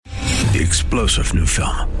The explosive new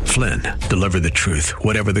film, Flynn, deliver the truth,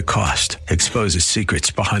 whatever the cost, exposes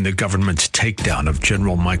secrets behind the government's takedown of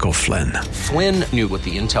General Michael Flynn. Flynn knew what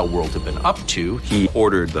the intel world had been up to. He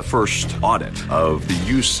ordered the first audit of the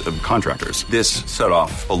use of contractors. This set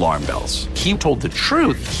off alarm bells. He told the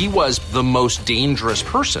truth. He was the most dangerous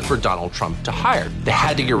person for Donald Trump to hire. They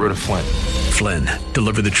had to get rid of Flynn. Flynn,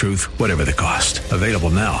 deliver the truth, whatever the cost. Available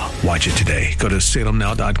now. Watch it today. Go to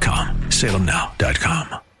salemnow.com.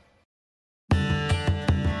 salemnow.com.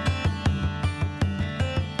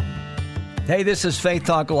 Hey, this is Faith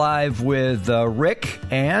Talk Live with Rick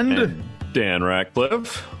and Dan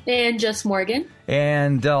Ratcliffe. And Jess Morgan.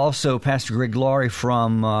 And also Pastor Greg Laurie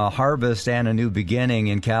from Harvest and A New Beginning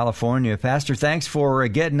in California. Pastor, thanks for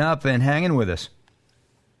getting up and hanging with us.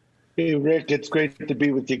 Hey, Rick, it's great to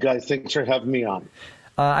be with you guys. Thanks for having me on.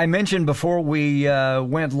 I mentioned before we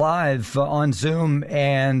went live on Zoom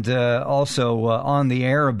and also on the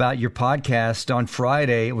air about your podcast on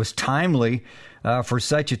Friday. It was timely for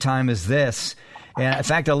such a time as this. And in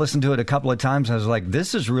fact, I listened to it a couple of times. And I was like,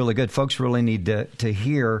 this is really good. Folks really need to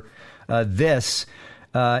hear this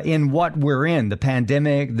in what we're in, the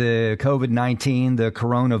pandemic, the COVID-19, the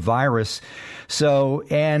coronavirus. So,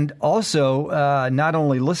 and also not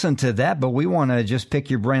only listen to that, but we want to just pick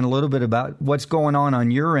your brain a little bit about what's going on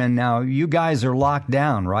your end now. You guys are locked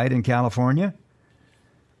down, right, in California?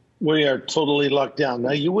 We are totally locked down.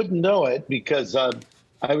 Now, you wouldn't know it because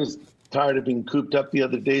I was tired of being cooped up the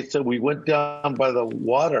other day, so we went down by the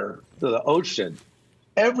water to the ocean.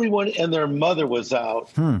 Everyone and their mother was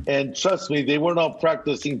out, and trust me, they weren't all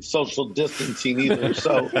practicing social distancing either.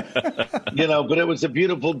 So, but it was a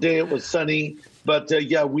beautiful day. It was sunny, but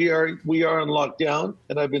yeah, we are in lockdown,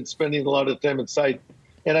 and I've been spending a lot of time inside.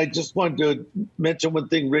 And I just wanted to mention one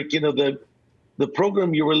thing, Rick. The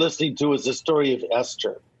program you were listening to is the story of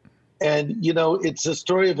Esther, and it's the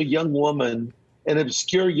story of a young woman, an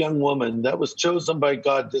obscure young woman that was chosen by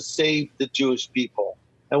God to save the Jewish people.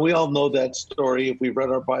 And we all know that story. If we've read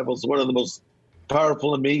our Bibles, one of the most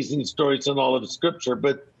powerful, amazing stories in all of Scripture.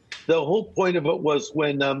 But the whole point of it was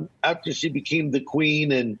when after she became the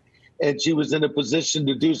queen and she was in a position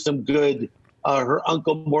to do some good, her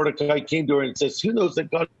uncle Mordecai came to her and says, who knows that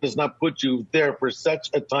God does not put you there for such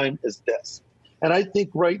a time as this? And I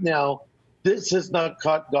think right now, this has not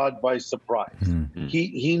caught God by surprise. Mm-hmm.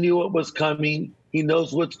 He knew it was coming. He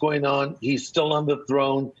knows what's going on. He's still on the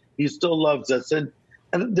throne. He still loves us. And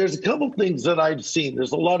there's a couple things that I've seen.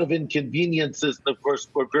 There's a lot of inconveniences. And, of course,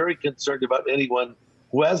 we're very concerned about anyone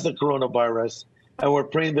who has the coronavirus. And we're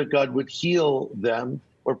praying that God would heal them.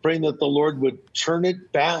 We're praying that the Lord would turn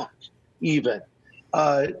it back even.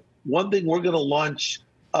 One thing we're going to launch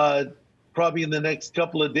probably in the next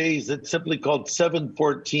couple of days, it's simply called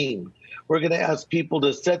 714. We're going to ask people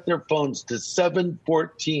to set their phones to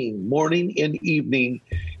 714, morning and evening,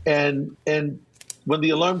 and when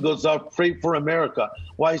the alarm goes off, pray for America.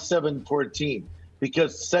 Why 714?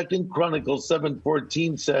 Because 2 Chronicles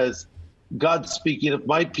 7:14 says, God speaking, if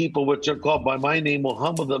my people, which are called by my name, will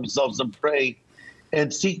humble themselves and pray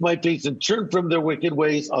and seek my face and turn from their wicked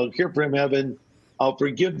ways, I'll hear from heaven, I'll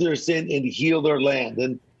forgive their sin and heal their land.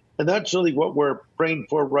 And that's really what we're praying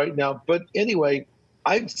for right now. But anyway,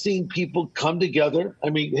 I've seen people come together. I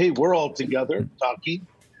mean, hey, we're all together talking.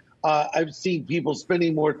 I've seen people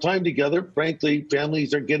spending more time together. Frankly,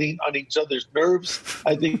 families are getting on each other's nerves,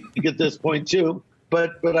 I think, at this point, too.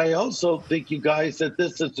 But I also think, you guys, that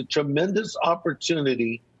this is a tremendous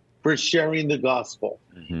opportunity for sharing the gospel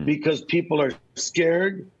because people are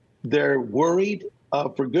scared. They're worried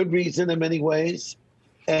for good reason in many ways,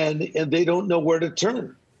 and they don't know where to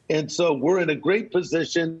turn. And so we're in a great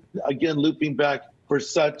position, again, looping back, for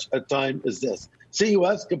such a time as this. See, you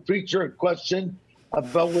ask a preacher a question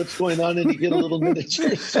about what's going on and you get a little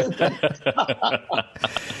miniature sermon.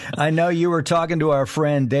 I know you were talking to our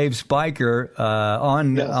friend Dave Spiker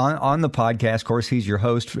on the podcast. Of course, he's your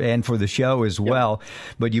host and for the show as well.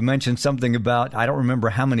 But you mentioned something about, I don't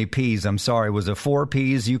remember how many P's. I'm sorry. Was it 4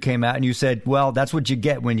 P's? You came out and you said, well, that's what you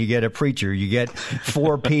get when you get a preacher. You get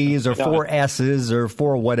 4 P's or 4 S's or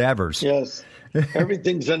 4 whatevers. Yes.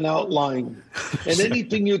 Everything's an outline. And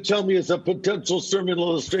anything you tell me is a potential sermon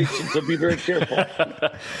illustration, so be very careful.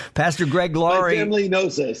 Pastor Greg Laurie. My family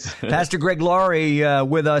knows this. Pastor Greg Laurie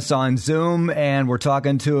with us on Zoom, and we're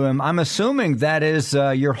talking to him. I'm assuming that is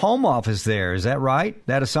your home office there. Is that right?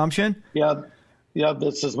 That assumption? Yeah. Yeah,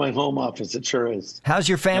 this is my home office. It sure is. How's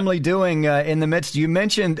your family doing in the midst? You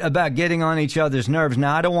mentioned about getting on each other's nerves.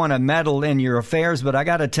 Now, I don't want to meddle in your affairs, but I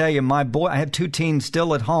got to tell you, I have 2 teens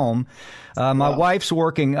still at home. My wife's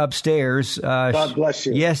working upstairs. God bless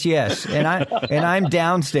you. Yes, and I'm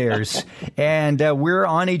downstairs, and we're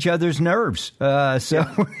on each other's nerves. So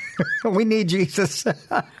we need Jesus.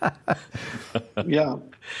 Yeah,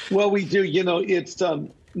 well, we do. It's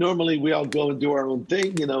normally we all go and do our own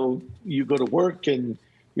thing. You go to work and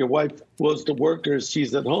your wife goes to work, or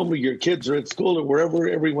she's at home, or your kids are at school, or wherever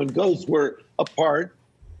everyone goes, we're apart.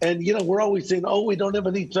 And, we're always saying, we don't have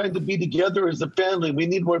any time to be together as a family. We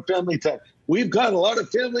need more family time. We've got a lot of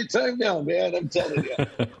family time now, man, I'm telling you.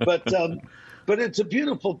 But it's a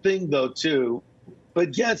beautiful thing, though, too.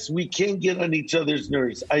 But, yes, we can get on each other's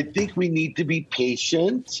nerves. I think we need to be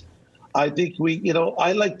patient. I think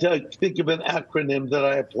I like to think of an acronym that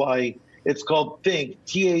I apply. It's called THINK,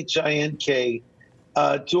 THINK,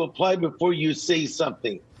 to apply before you say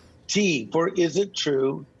something. T for is it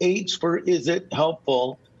true? H for is it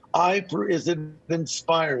helpful? I for is it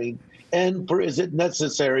inspiring? N for is it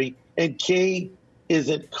necessary? And K, is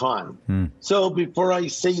it kind? So before I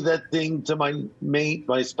say that thing to my mate,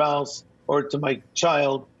 my spouse, or to my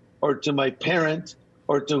child, or to my parent,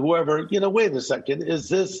 or to whoever, wait a second, is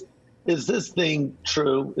this thing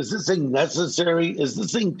true? Is this thing necessary? Is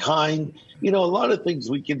this thing kind? A lot of things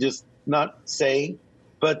we can just not say,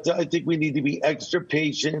 but I think we need to be extra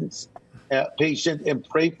patient and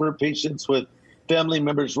pray for patience with family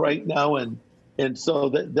members right now. And so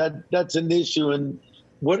that's an issue. And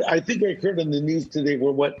what I think I heard in the news today,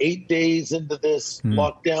 we're 8 days into this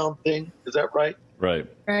lockdown thing. Is that right? Right.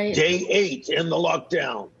 Day 8 in the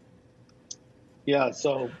lockdown. Yeah.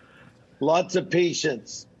 So lots of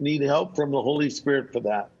patience. Need help from the Holy Spirit for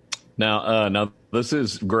that. Now this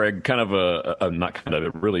is, Greg, kind of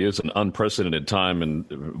it really is an unprecedented time in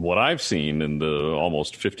what I've seen in the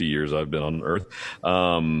almost 50 years I've been on Earth.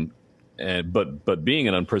 But being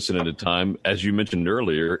an unprecedented time, as you mentioned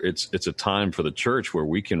earlier, it's a time for the church where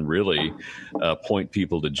we can really point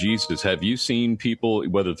people to Jesus. Have you seen people,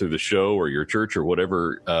 whether through the show or your church or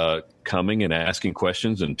whatever, coming and asking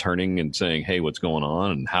questions and turning and saying, hey, what's going on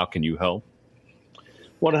and how can you help?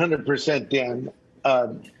 100%, Dan.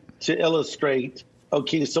 To illustrate,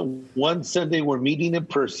 okay, so one Sunday we're meeting in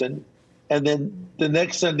person, and then the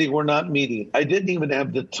next Sunday we're not meeting. I didn't even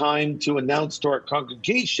have the time to announce to our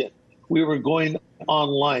congregation we were going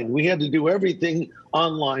online. We had to do everything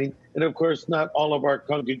online, and of course, not all of our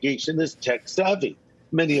congregation is tech savvy.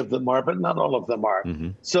 Many of them are, but not all of them are. Mm-hmm.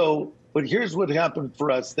 So, but here's what happened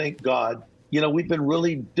for us, thank God. We've been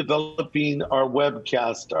really developing our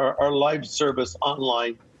webcast, our live service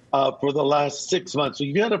online for the last 6 months.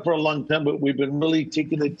 We've had it for a long time, but we've been really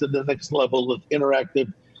taking it to the next level of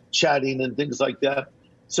interactive chatting and things like that.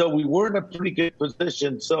 So we were in a pretty good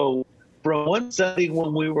position. So from one Sunday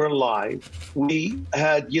when we were live, we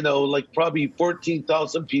had, probably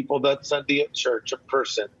 14,000 people that Sunday at church in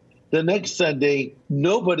person. The next Sunday,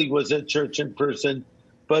 nobody was at church in person,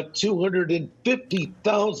 but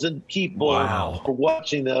 250,000 people were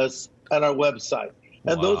watching us at our website.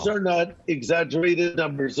 And those are not exaggerated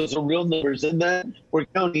numbers. Those are real numbers. And then we're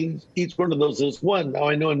counting each one of those as one. Now,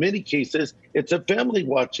 I know in many cases, it's a family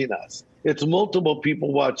watching us. It's multiple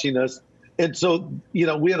people watching us. And so, we had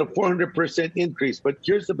a 400% increase. But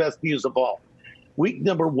here's the best news of all. Week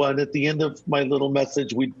number 1, at the end of my little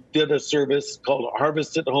message, we did a service called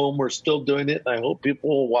Harvest at Home. We're still doing it, and I hope people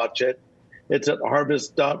will watch it. It's at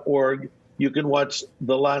harvest.org. You can watch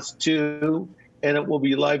the last 2. And it will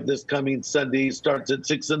be live this coming Sunday. Starts at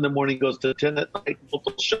 6 in the morning, goes to 10 at night.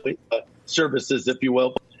 Multiple services, if you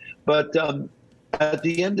will. But at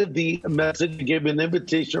the end of the message, I gave an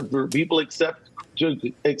invitation for people to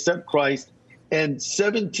accept Christ, and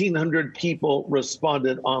 1,700 people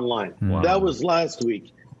responded online. Wow. That was last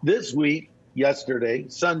week. This week, yesterday,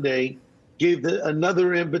 Sunday, gave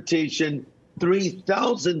another invitation.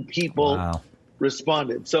 3,000 people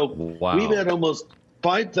responded. So we've had almost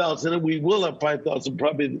 5,000, and we will have 5,000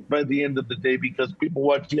 probably by the end of the day because people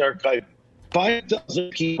watch the archive. 5,000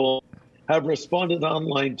 people have responded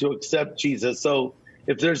online to accept Jesus. So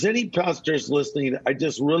if there's any pastors listening, I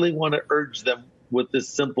just really want to urge them with this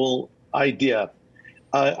simple idea.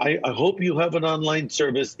 I hope you have an online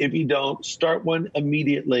service. If you don't, start one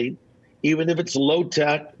immediately. Even if it's low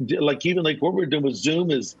tech, like what we're doing with Zoom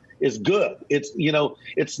is good. It's,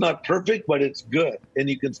 it's not perfect, but it's good. And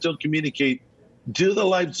you can still communicate. Do the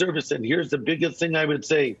live service. And here's the biggest thing I would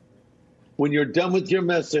say. When you're done with your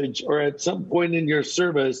message or at some point in your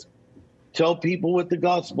service, tell people what the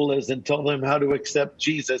gospel is and tell them how to accept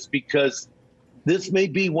Jesus, because this may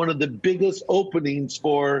be one of the biggest openings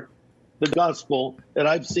for the gospel that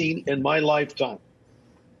I've seen in my lifetime.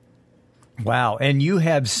 Wow. And you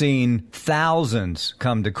have seen thousands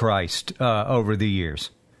come to Christ over the years.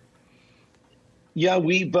 Yeah,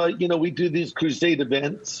 we do these crusade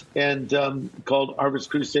events and called Harvest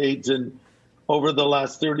Crusades. And over the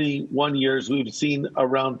last 31 years, we've seen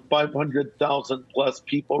around 500,000 plus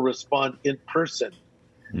people respond in person.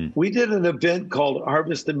 We did an event called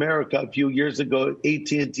Harvest America a few years ago at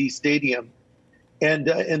AT&T Stadium. And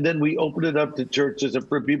then we opened it up to churches and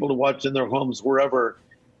for people to watch in their homes, wherever.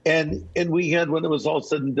 And we had, when it was all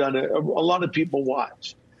said and done, a lot of people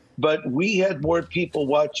watch. But we had more people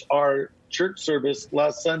watch our church service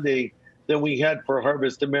last Sunday than we had for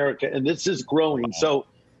Harvest America. And this is growing. So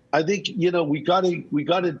I think, we got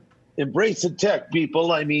to embrace the tech,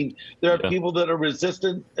 people. I mean, there are people that are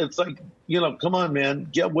resistant. It's like, come on, man,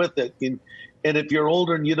 get with it. And if you're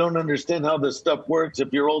older and you don't understand how this stuff works,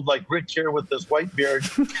 if you're old like Rick here with this white beard,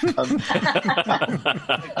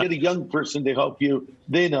 get a young person to help you.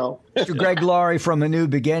 They know. Mr. Greg Laurie from A New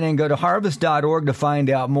Beginning. Go to harvest.org to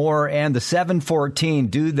find out more. And the 714,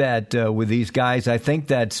 do that with these guys. I think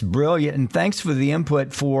that's brilliant. And thanks for the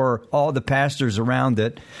input for all the pastors around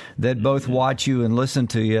that both watch you and listen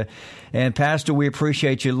to you. And Pastor, we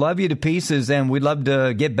appreciate you. Love you to pieces. And we'd love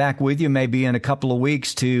to get back with you maybe in a couple of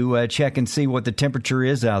weeks to check and see what the temperature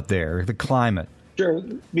is out there, the climate. Sure.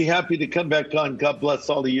 Be happy to come back on. God bless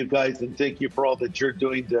all of you guys. And thank you for all that you're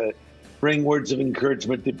doing to bring words of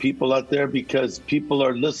encouragement to people out there, because people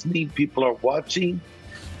are listening, people are watching,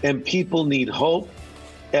 and people need hope,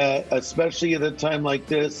 especially at a time like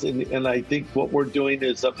this. And I think what we're doing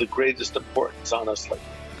is of the greatest importance, honestly.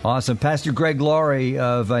 Awesome. Pastor Greg Laurie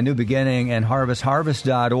of A New Beginning and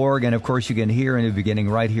harvest.org. And, of course, you can hear A New Beginning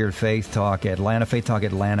right here at Faith Talk Atlanta,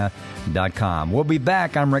 faithtalkatlanta.com. We'll be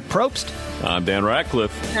back. I'm Rick Probst. I'm Dan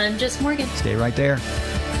Ratcliffe. I'm Jess Morgan. Stay right there.